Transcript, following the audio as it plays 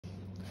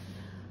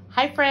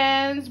Hi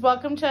friends,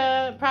 welcome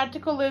to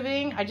Practical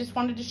Living. I just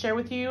wanted to share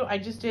with you, I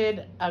just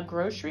did a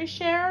grocery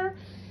share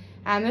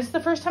and this is the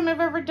first time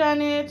I've ever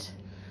done it.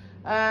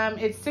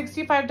 It's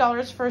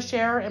 $65 for a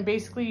share and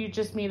basically you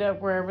just meet up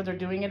wherever they're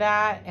doing it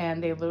at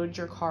and they load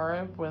your car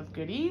up with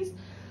goodies.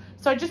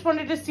 So I just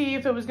wanted to see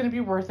if it was going to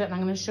be worth it and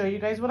I'm going to show you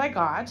guys what I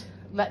got.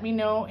 Let me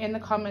know in the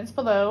comments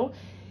below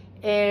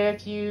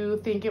if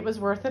you think it was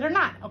worth it or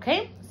not,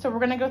 okay? So we're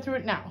going to go through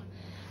it now.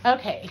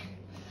 Okay.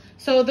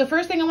 So the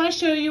first thing I want to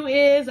show you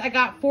is I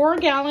got 4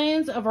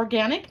 gallons of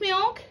organic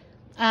milk.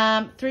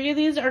 3 of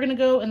these are going to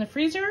go in the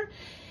freezer.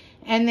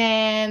 And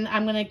then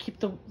I'm going to keep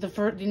the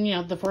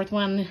fourth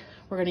one,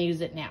 we're going to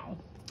use it now.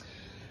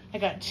 I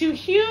got 2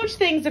 huge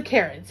things of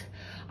carrots.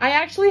 I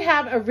actually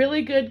have a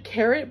really good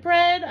carrot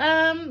bread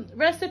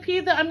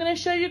recipe that I'm going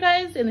to show you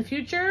guys in the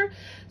future.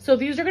 So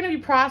these are going to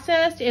be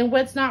processed, and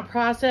what's not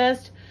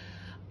processed,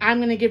 I'm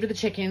going to give to the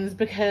chickens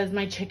because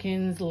my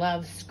chickens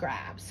love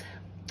scraps.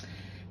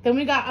 Then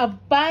we got a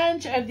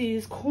bunch of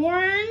these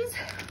corns,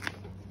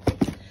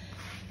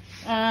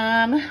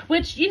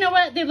 which, you know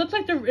what, they look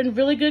like they're in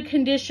really good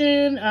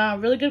condition,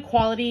 really good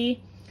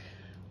quality.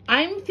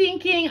 I'm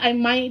thinking I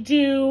might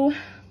do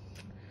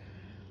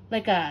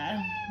like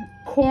a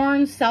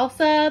corn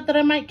salsa that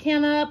I might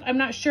can up. I'm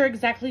not sure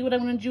exactly what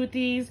I'm going to do with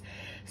these.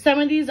 Some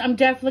of these I'm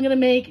definitely going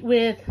to make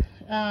with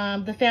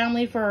the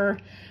family for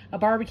a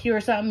barbecue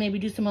or something. Maybe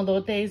do some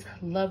elotes.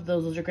 Love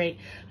those. Those are great.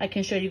 I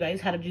can show you guys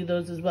how to do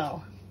those as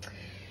well.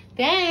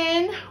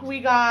 Then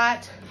we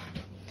got,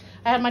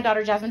 I had my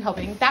daughter Jasmine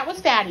helping. That was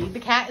Fatty. The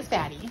cat is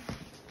Fatty.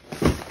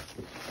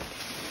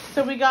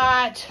 So we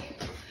got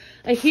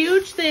a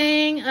huge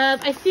thing of,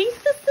 I think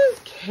this is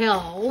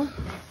kale.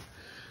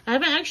 I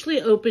haven't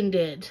actually opened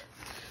it.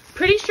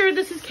 Pretty sure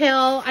this is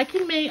kale. I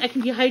can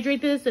dehydrate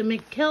this and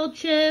make kale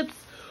chips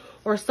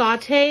or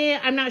saute.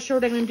 I'm not sure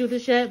what I'm going to do with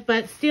this yet,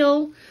 but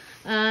still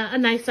a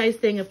nice size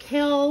thing of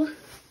kale.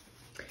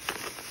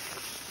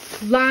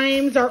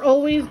 Limes are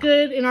always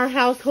good in our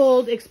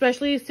household,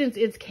 especially since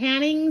it's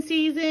canning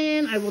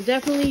season. I will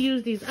definitely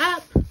use these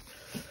up.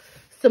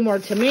 Some more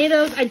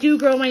tomatoes. I do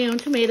grow my own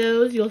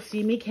tomatoes. You'll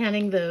see me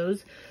canning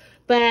those.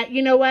 But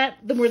you know what?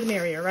 The more the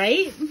merrier,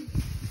 right?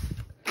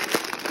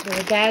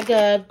 A bag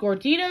of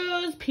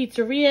Gorditos,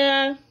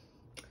 Pizzeria.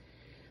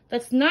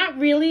 That's not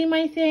really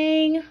my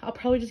thing. I'll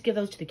probably just give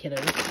those to the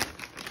kiddos.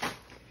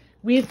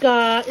 We've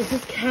got, is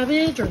this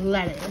cabbage or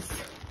lettuce?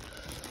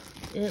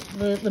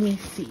 Let me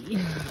see.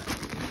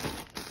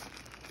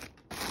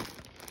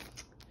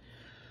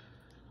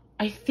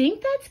 I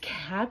think that's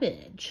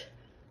cabbage.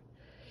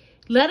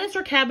 Lettuce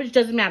or cabbage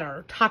doesn't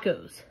matter.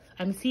 Tacos.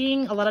 I'm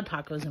seeing a lot of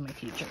tacos in my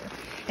future.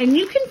 And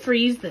you can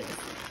freeze this.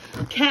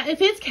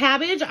 If it's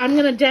cabbage, I'm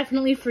going to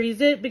definitely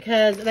freeze it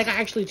because I got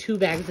actually 2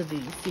 bags of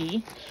these,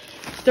 see?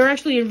 They're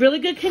actually in really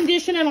good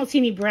condition. I don't see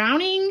any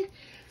browning.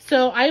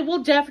 So I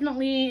will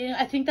definitely,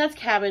 I think that's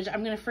cabbage.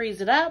 I'm going to freeze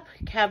it up.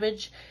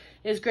 Cabbage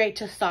is great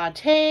to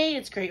saute.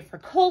 It's great for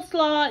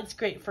coleslaw. It's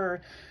great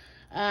for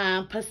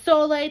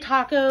pozole,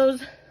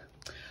 tacos,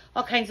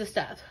 all kinds of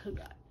stuff.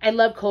 I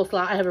love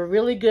coleslaw. I have a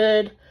really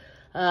good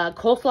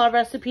coleslaw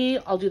recipe.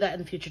 I'll do that in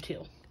the future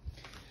too.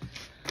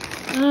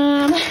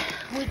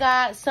 We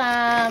got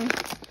some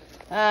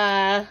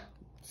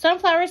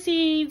sunflower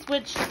seeds,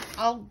 which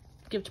I'll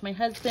give to my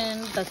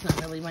husband. That's not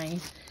really my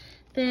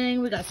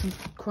thing. We got some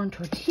corn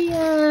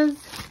tortillas,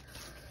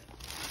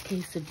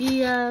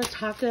 quesadillas,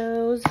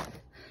 tacos.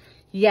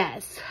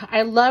 Yes,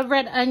 I love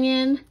red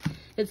onion.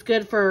 It's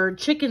good for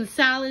chicken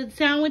salad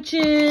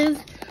sandwiches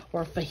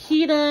or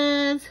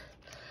fajitas.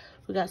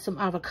 We got some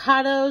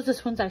avocados.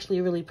 This one's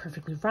actually really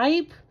perfectly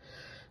ripe,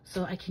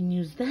 so I can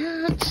use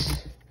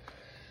that.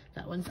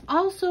 That one's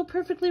also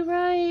perfectly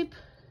ripe.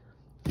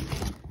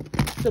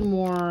 Some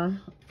more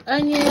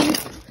onions,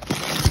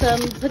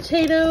 some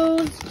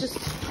potatoes, just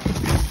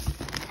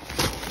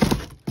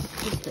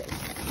this.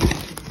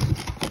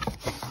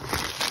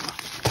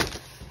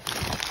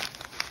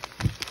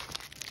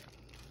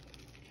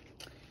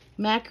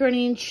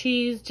 Macaroni and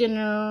cheese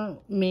dinner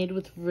made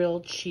with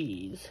real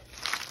cheese.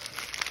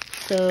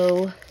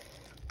 So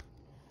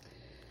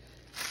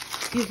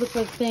these look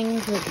like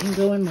things that can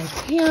go in my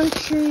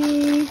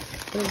pantry.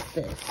 What is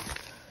this?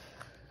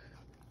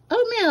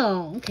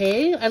 Oatmeal.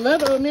 Okay, I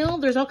love oatmeal.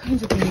 There's all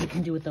kinds of things you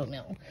can do with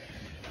oatmeal.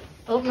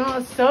 Oatmeal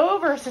is so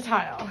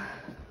versatile.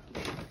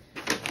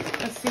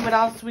 Let's see what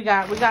else we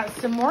got. We got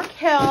some more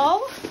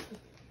kale.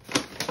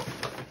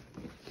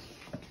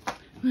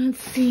 Let's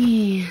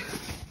see.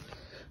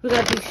 We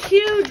got these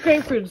huge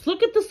grapefruits.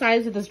 Look at the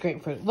size of this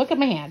grapefruit. Look at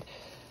my hand.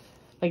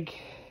 Like,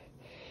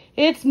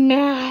 it's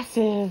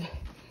massive.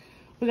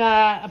 We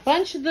got a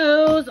bunch of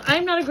those.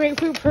 I'm not a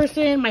grapefruit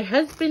person. My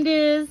husband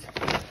is.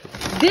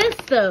 This,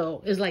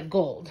 though, is like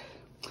gold.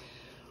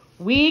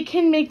 We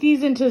can make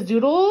these into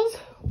zoodles,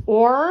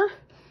 or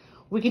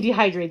we can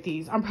dehydrate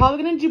these. I'm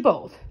probably going to do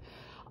both.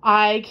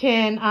 I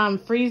can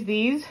freeze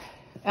these,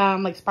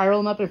 like spiral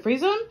them up and freeze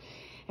them.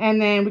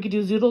 And then we could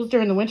do zoodles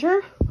during the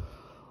winter.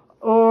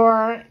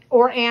 Or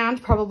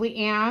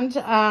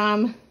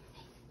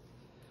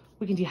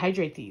we can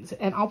dehydrate these.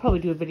 And I'll probably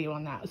do a video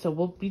on that. So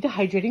we'll be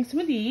dehydrating some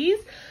of these.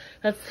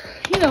 That's,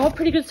 you know, a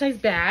pretty good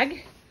sized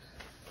bag.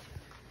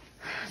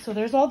 So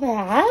there's all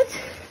that.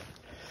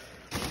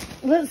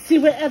 Let's see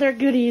what other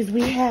goodies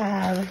we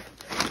have.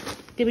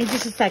 Give me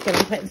just a second.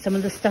 I'm putting some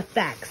of this stuff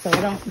back so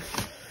I don't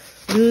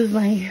lose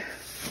my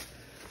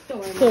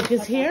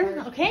focus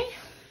here. Okay.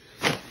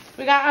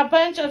 We got a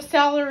bunch of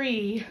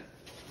celery.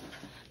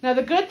 Now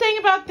the good thing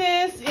about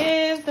this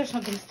is there's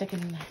something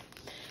sticking in there.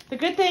 The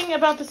good thing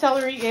about the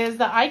celery is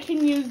that I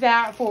can use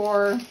that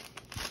for,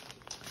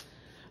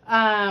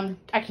 I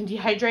can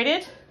dehydrate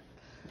it.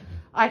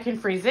 I can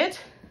freeze it.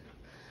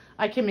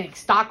 I can make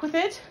stock with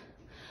it.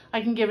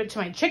 I can give it to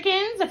my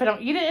chickens if I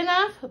don't eat it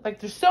enough. Like,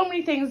 there's so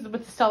many things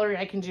with the celery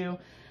I can do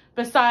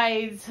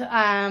besides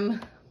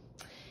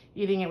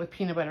eating it with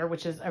peanut butter,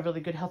 which is a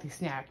really good healthy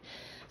snack.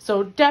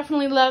 So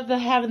definitely love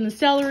having the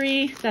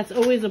celery. That's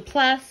always a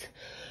plus.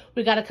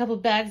 We got a couple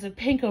bags of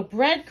panko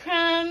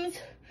breadcrumbs.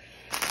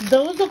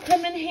 Those will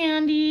come in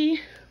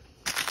handy.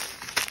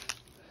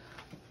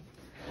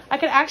 I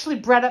could actually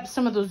bread up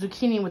some of those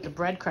zucchini with the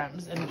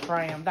breadcrumbs and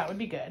fry them. That would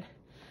be good.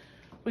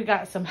 We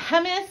got some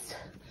hummus.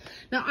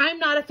 Now, I'm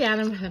not a fan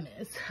of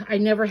hummus. I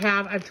never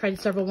have. I've tried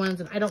several ones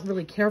and I don't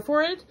really care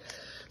for it.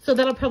 So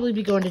that'll probably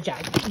be going to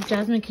Jasmine.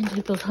 Jasmine can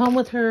take those home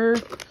with her.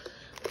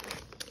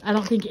 I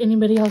don't think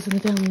anybody else in the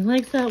family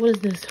likes that. What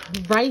is this?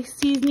 Rice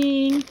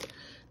seasoning.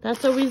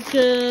 That's always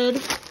good.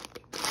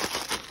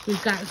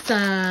 We've got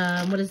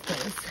some, what is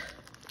this?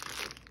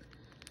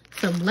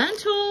 Some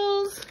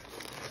lentils.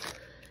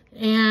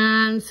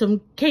 And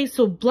some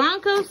queso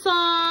blanco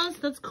sauce.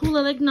 That's cool.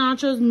 I like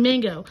nachos.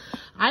 Mango.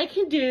 I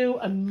can do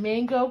a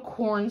mango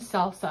corn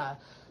salsa.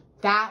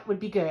 That would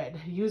be good.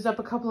 Use up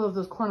a couple of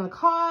those corn on the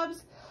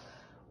cobs.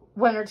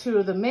 1 or 2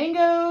 of the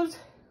mangoes.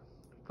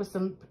 With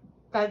some,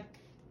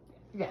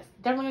 yes,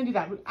 definitely gonna do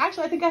that.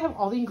 Actually, I think I have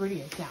all the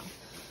ingredients now.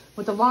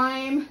 With the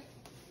lime.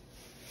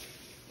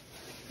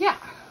 Yeah.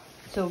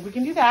 So we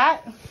can do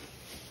that.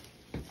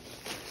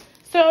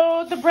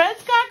 So the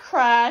breads got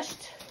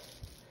crushed.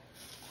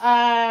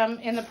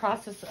 In the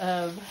process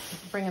of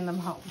bringing them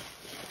home.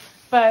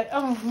 But,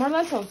 oh, more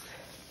lentils.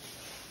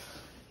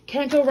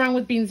 Can't go wrong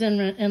with beans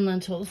and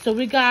lentils. So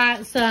we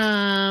got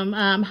some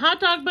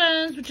hot dog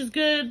buns, which is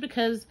good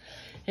because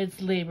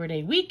it's Labor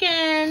Day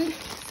weekend.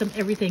 Some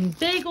everything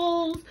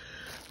bagels,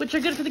 which are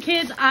good for the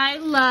kids. I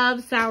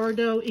love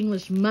sourdough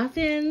English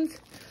muffins.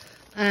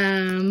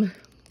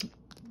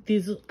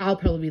 These, I'll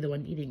probably be the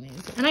one eating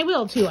these. And I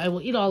will too. I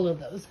will eat all of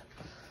those.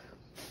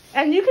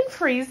 And you can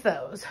freeze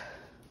those.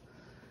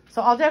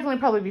 So I'll definitely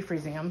probably be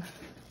freezing them.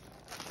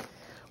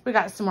 We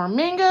got some more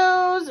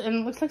mangoes and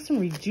it looks like some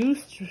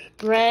reduced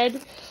bread.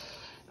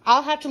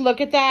 I'll have to look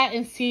at that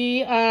and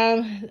see.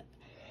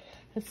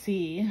 Let's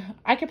see.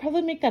 I could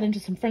probably make that into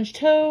some French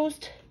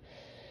toast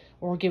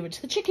or give it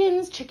to the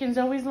chickens. Chickens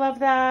always love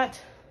that.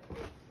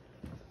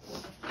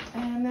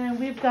 And then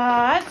we've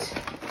got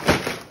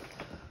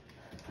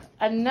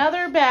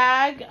another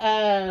bag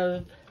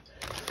of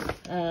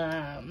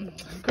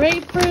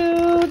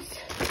grapefruits.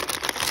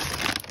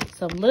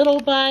 Some Little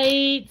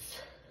Bites,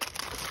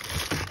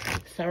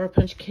 Sour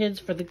Punch Kids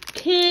for the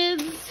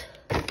kids,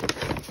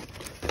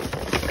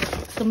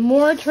 some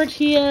more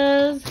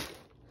tortillas,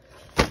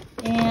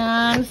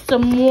 and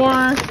some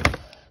more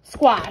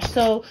squash.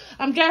 So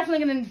I'm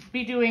definitely going to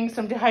be doing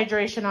some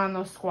dehydration on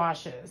those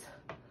squashes.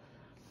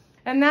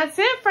 And that's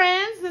it,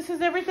 friends. This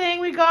is everything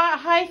we got.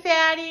 Hi,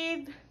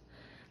 Fatty.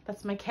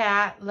 That's my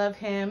cat. Love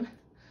him.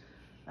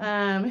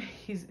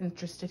 He's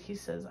interested. He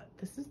says,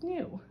 this is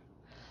new.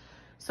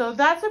 So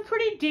that's a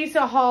pretty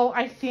decent haul,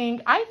 I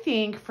think,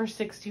 for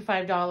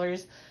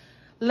 $65.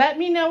 Let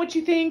me know what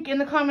you think in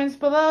the comments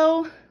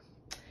below.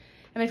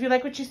 And if you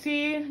like what you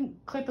see,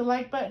 click the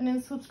like button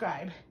and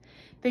subscribe.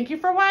 Thank you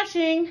for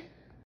watching.